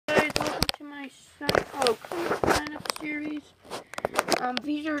nice color kind of series.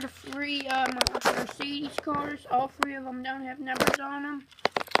 These are the free Mercedes cars. All 3 of them don't have numbers on them.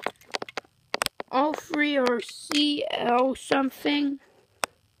 All 3 are CL something.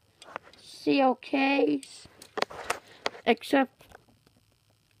 CLKs. Except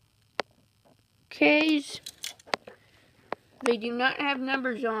K's. They do not have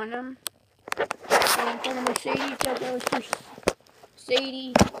numbers on them. And for the Mercedes, they'll go as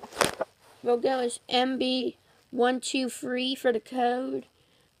Mercedes. They'll go as MB 123 for the code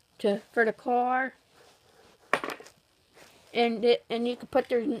for the car. And you can put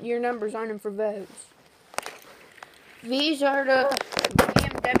your numbers on them for votes. These are the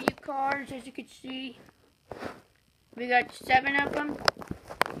BMW cars, as you can see. We got 7 of them.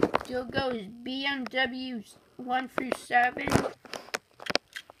 They'll go as BMWs 1 through 7.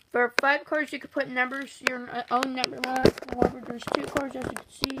 For 5 cars, you can put numbers, your own number on. However, there's 2 cars, as you can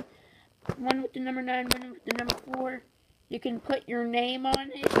see. One with the number 9, one with the number 4. You can put your name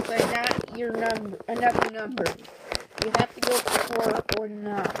on it, but not your number, another number. You have to go for 4 or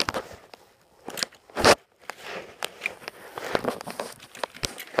 9.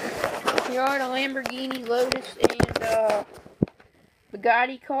 Here are the Lamborghini, Lotus, and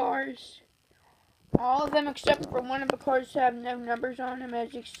Bugatti cars. All of them except for one of the cars have no numbers on them,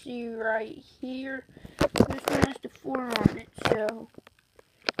 as you can see right here. This one has the 4 on it, so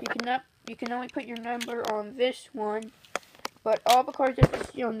you can only put your number on this one. But all the cars that you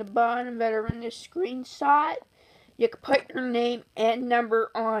see on the bottom that are in this screenshot, you can put your name and number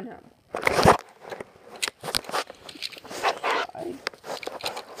on them.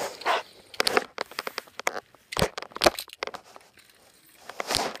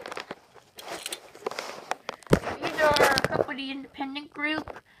 These are a couple of the independent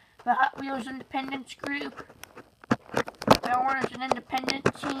group, the Hot Wheels Independence group. That one is an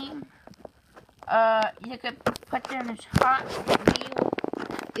independent team. You could put them as Hot Wheel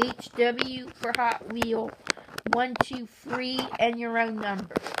HW for Hot Wheel 1, 2, 3 and your own number.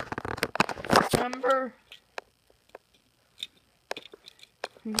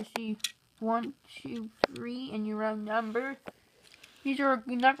 You see 1, 2, 3 and your own number. These are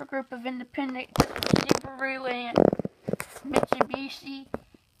another group of independent Subaru and Mitsubishi.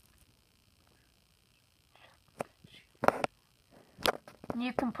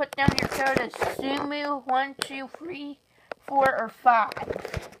 You can put down your code as Sumu 1, 2, 3, 4, or 5.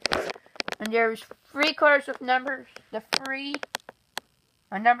 And there's 3 cars with numbers. The 3,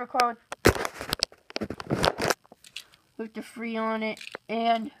 a number card with the 3 on it,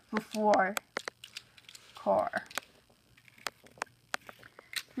 and the 4 car.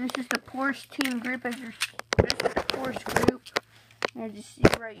 This is the Porsche team group. This is the Porsche group. As you see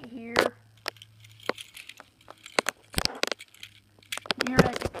right here. Here,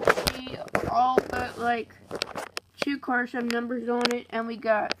 as you can see, all but like 2 cars have numbers on it, and we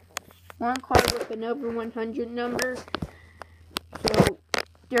got 1 car with an over 100 number. So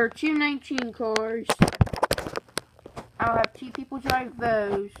there are 2 19 cars. I'll have 2 people drive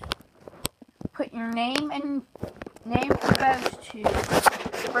those. Put your name and name for those 2.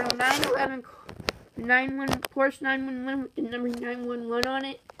 For the 911, Porsche 911 with the number 911 on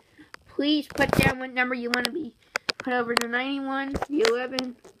it, please put down what number you want to be put over the 91, the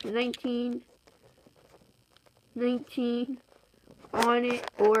 11, the 19 on it,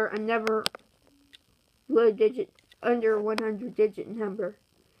 or another low digit under 100 digit number.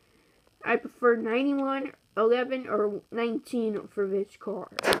 I prefer 91, 11, or 19 for this car.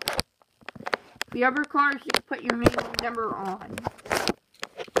 The other cars, you can put your name and number on.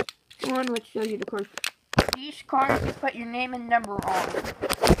 Let's show you the cars. These cars, you put your name and number on.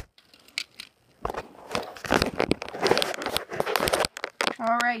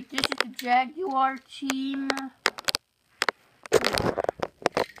 Alright, this is the Jaguar team.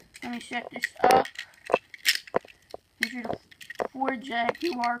 Let me set this up. These are the 4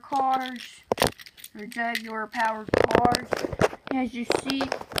 Jaguar cars, or Jaguar powered cars. As you see,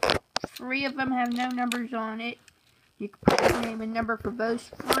 3 of them have no numbers on it. You can put your name and number for those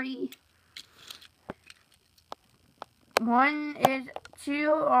 3.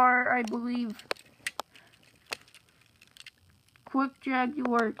 2 are, I believe, Quick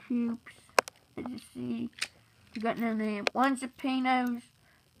Jaguar Coupes. As you see, you got no name. One's a Pinos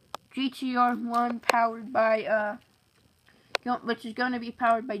GTR 1 powered by, which is going to be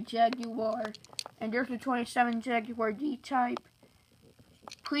powered by Jaguar. And there's a 27 Jaguar D-Type.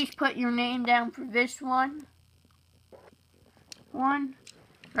 Please put your name down for this one. We're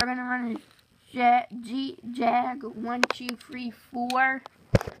going to run a Jag 1, 2, 3, 4.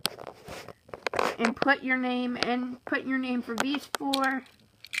 And put your name for these 4.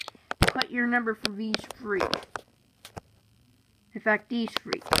 put your number for these free. In fact, these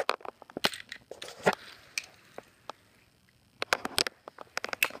free.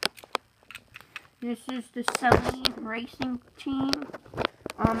 This is the Celine Racing Team.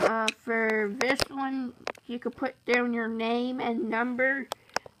 For this one, you could put down your name and number.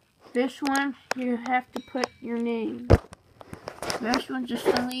 This one, you have to put your name. This one's a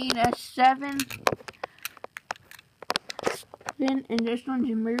Celine S7. And this one's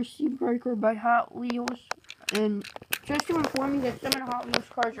a Mercy Breaker by Hot Wheels. And just to inform you that some of the Hot Wheels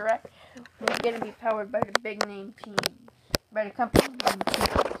cars are going to be powered by the big name teams, by the company name teams.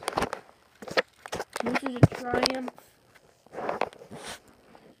 This is a Triumph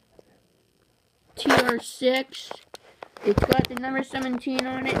TR6. It's got the number 17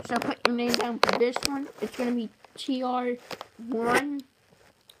 on it, so put your name down for this one. It's going to be TR1.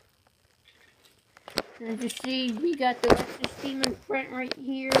 And as you see, we got the Lexus team in front right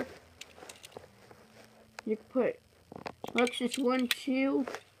here. You can put Lexus 1, 2,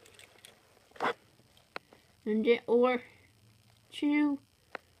 and or 2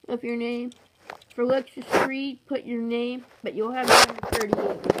 of your name. For Lexus 3, put your name, but you'll have number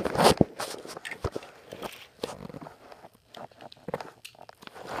 38.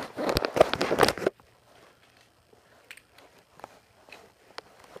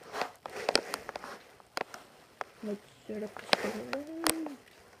 Let's set up the stand.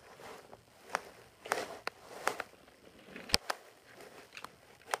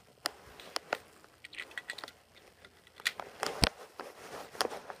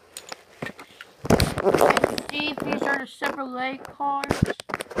 See, these are the Chevrolet cars.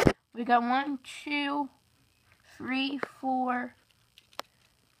 We got 1, 2, 3, 4.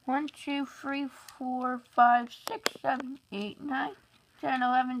 1, 2, 3, 4, 5, 6, 7, 8, 9, 10,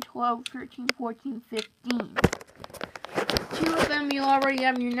 11, 12, 13, 14, 15. 2 of them you already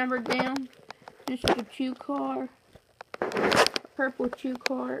have your number down. This is a 2 car, a purple 2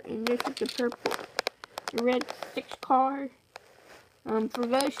 car, and this is the red 6 car. For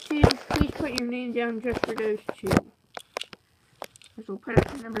those 2, please put your name down just for those 2. As we'll put up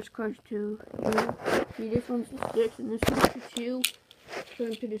the numbers close to you. See, this one's the 6 and this one's the 2.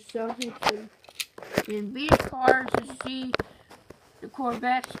 Turn to the side. And these cars, you see the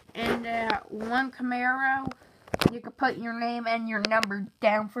Corvettes and 1 Camaro. You can put your name and your number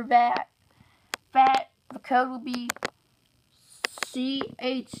down for that. The code will be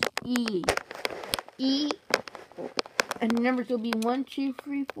CHE. And the numbers will be 1, 2,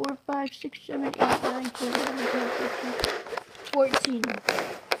 3, 4, 5, 6, 7, 8, 9, 10, 11, 12, 13, 14.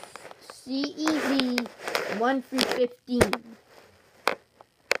 CEV 1 through 15.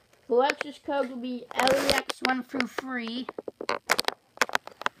 The Lexus code will be LEX 1 through 3.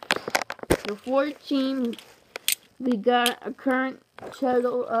 For 14, we got a current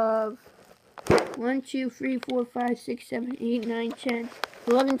total of 1, 2, 3, 4, 5, 6, 7, 8, 9, 10,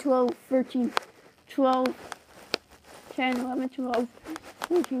 11, 12, 13, 12, 10, 11, 12,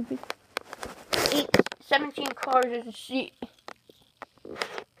 14, 15, 8, 17 cars as you see in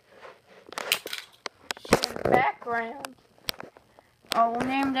the background. We'll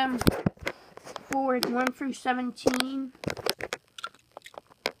name them forward 1 through 17.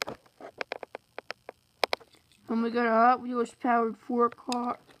 And we got a Hot Wheels powered Ford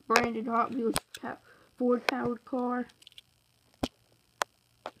car, branded Hot Wheels Ford powered car.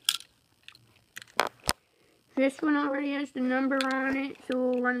 This one already has the number on it, so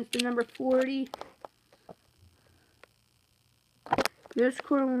we'll run as the number 40. This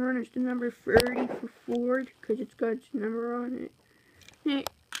car will run as the number 30 for Ford, because it's got its number on it.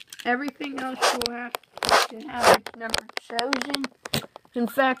 Everything else will have to have its number chosen. In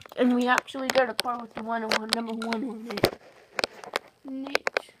fact, and we actually got a car with the number 1 on it. Neat.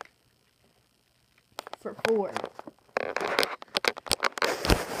 For Ford.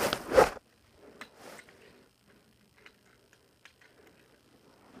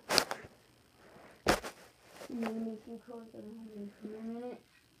 I'm going to make some calls that I'm going to do in a minute.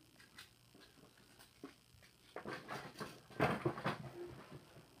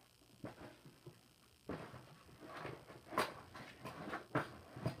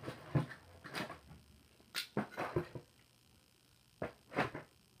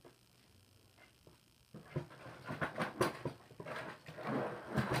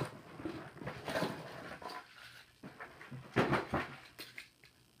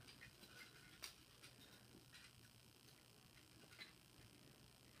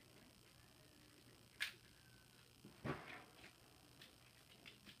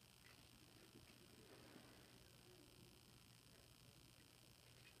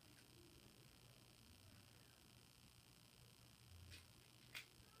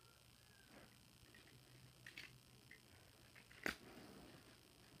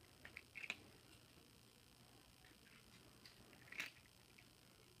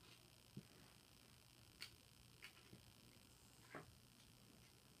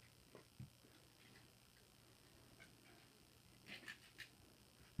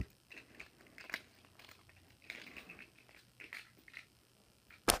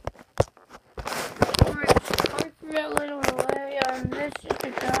 the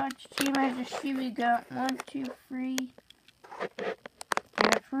Dodge team. As you see, we got 1, 2, 3,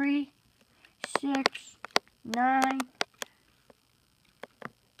 3, 6, 9,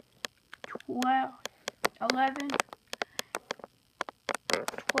 12, 11,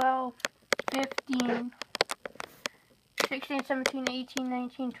 12, 15, 16, 17, 18,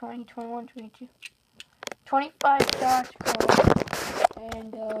 19, 20, 21, 22, 25 Dodge cars,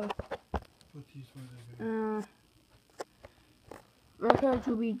 and records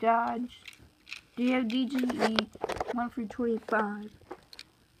will be Dodge, DODGE, 1 through 25.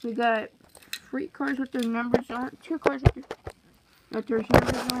 We got 3 cars with their numbers on, 2 cars with their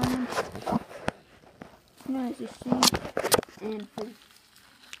numbers on them. As you see, and for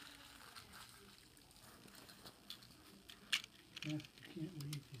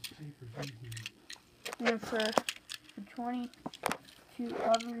and for 22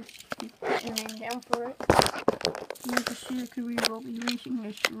 others, you put your name down for it. And as you see, we will be racing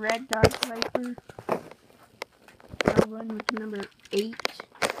this red Dodge Viper. I'll run with the number 8,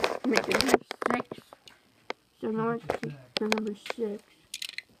 with the number 6. So now it's the number 6.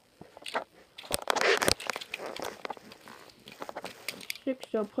 6,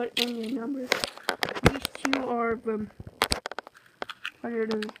 so put in your numbers. These 2 are the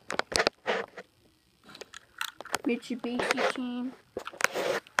Mitsubishi team.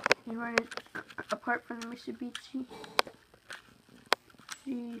 You run it apart from the Mitsubishi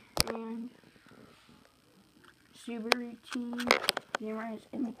and Subaru team. They run as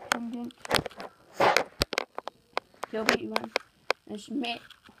independent. They'll be run as Mitt.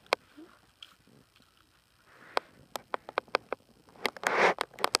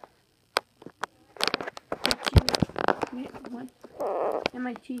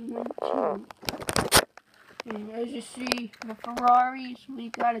 MIT 1, 2. And as you see, the Ferraris, we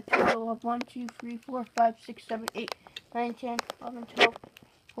got a total of 1, 2, 3, 4, 5, 6, 7, 8, 9, 10, 11, 12,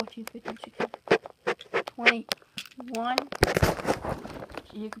 14, 15, 16, 21.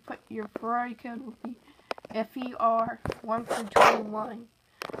 So you can put your Ferrari code will be FER 1 through 21.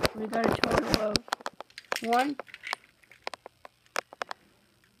 We got a total of 1,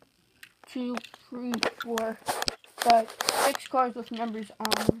 2, 3, 4, 5, 6 cars with numbers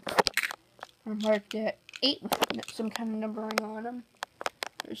on them. Are marked at 8 with some kind of numbering on them.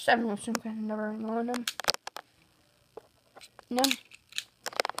 Or 7 with some kind of numbering on them. No.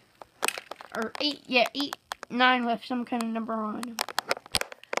 Or 8, yeah, 8, 9 with some kind of number on them.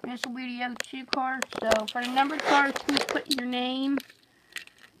 This will be the other 2 cars. So for the numbered cars, please put your name.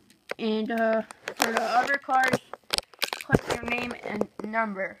 And for the other cars, put your name and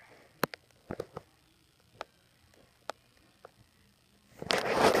number.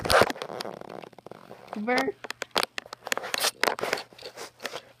 Bird.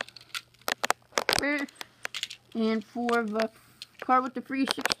 And for the car with the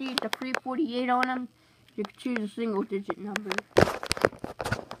 360, the 348 on them, you can choose a single digit number.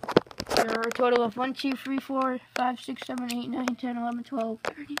 There are a total of 1, 2, 3, 4, 5, 6, 7, 8, 9, 10, 11, 12,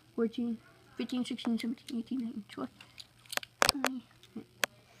 13, 14, 15, 16, 17, 18, 19, 20,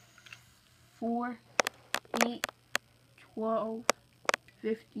 24, 8, 12,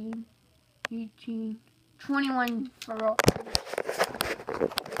 15, 18, 21 for all.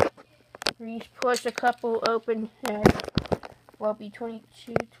 These plus a couple open head will be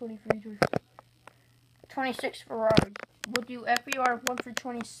 22, 23, 24, 26 Ferrari. We'll do FER 1 for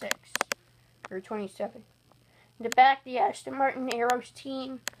 26 or 27. In the back, the Aston Martin Aeros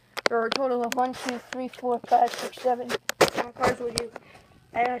team. There are a total of 1, 2, 3, 4, 5, 6, 7. Some cars will do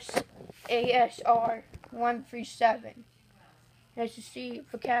ASR 1 through 7. As you see,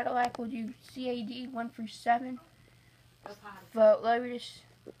 for Cadillac, we'll do CAD 1 through 7. For Lotus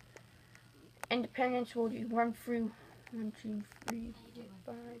Independence, we'll do 1 through 1, 2, 3,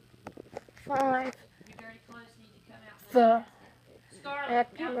 4, 5, 5. The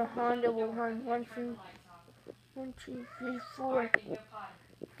Acura Honda will run 1 through 1, 2, 3, 4,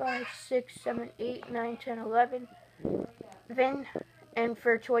 5, 6, 7, 8, 9, 10, 11. Then, and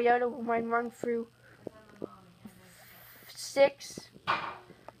for Toyota, we'll run 1 through 6.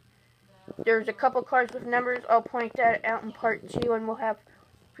 There's a couple cars with numbers. I'll point that out in part 2, and we'll have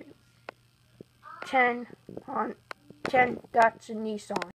 10 Datsun Nissan.